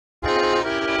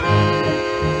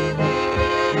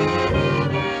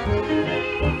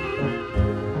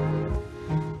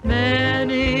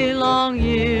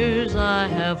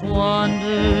have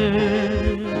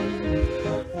wandered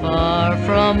far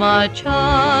from my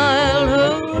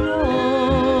childhood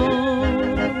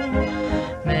home.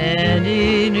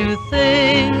 Many new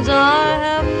things I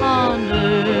have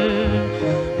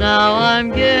pondered, now I'm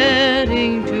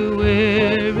getting too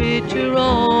weary to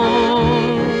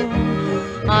roam.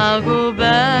 I'll go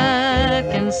back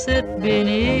and sit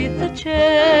beneath the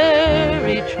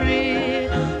cherry tree,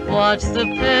 watch the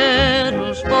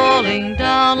petals falling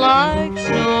down like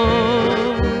snow,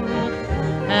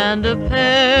 and a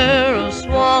pair of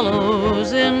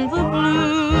swallows in the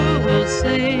blue will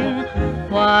sing,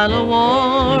 while a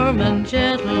warm and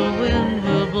gentle wind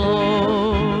will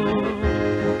blow.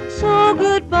 So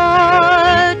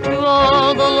goodbye to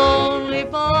all the lonely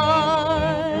byways,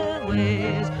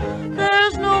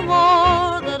 there's no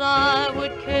more that I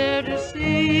would care to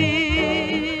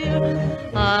see.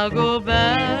 I'll go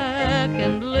back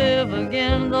and live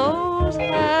again those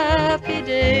happy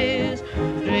days,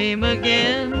 dream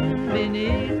again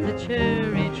beneath the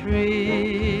cherry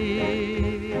tree.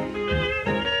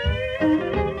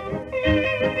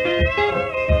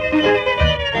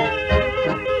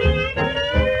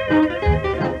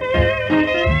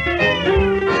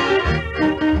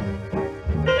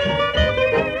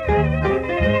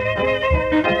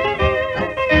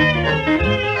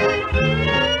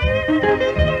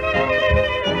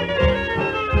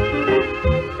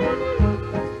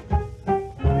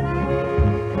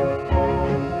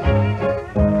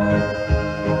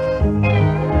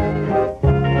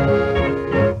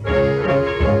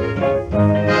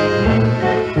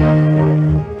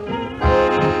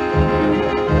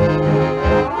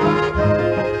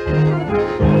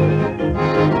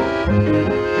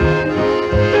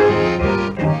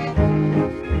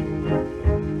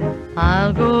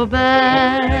 I'll go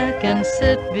back and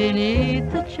sit beneath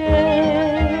the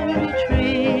cherry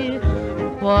tree,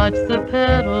 watch the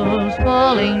petals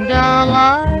falling down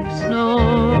like snow,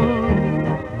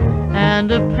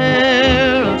 and a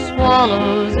pair of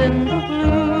swallows in the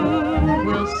blue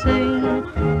will sing,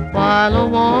 while a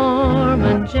warm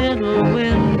and gentle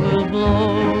wind will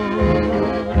blow.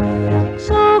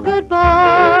 So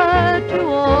goodbye to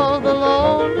all the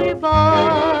lonely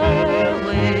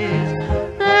byways,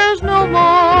 there's no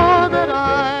more that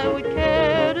I would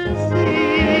care to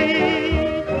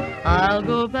see. I'll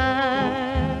go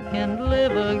back and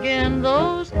live again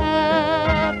those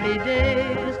happy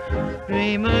days,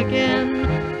 dream again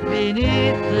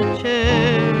beneath the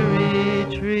cherry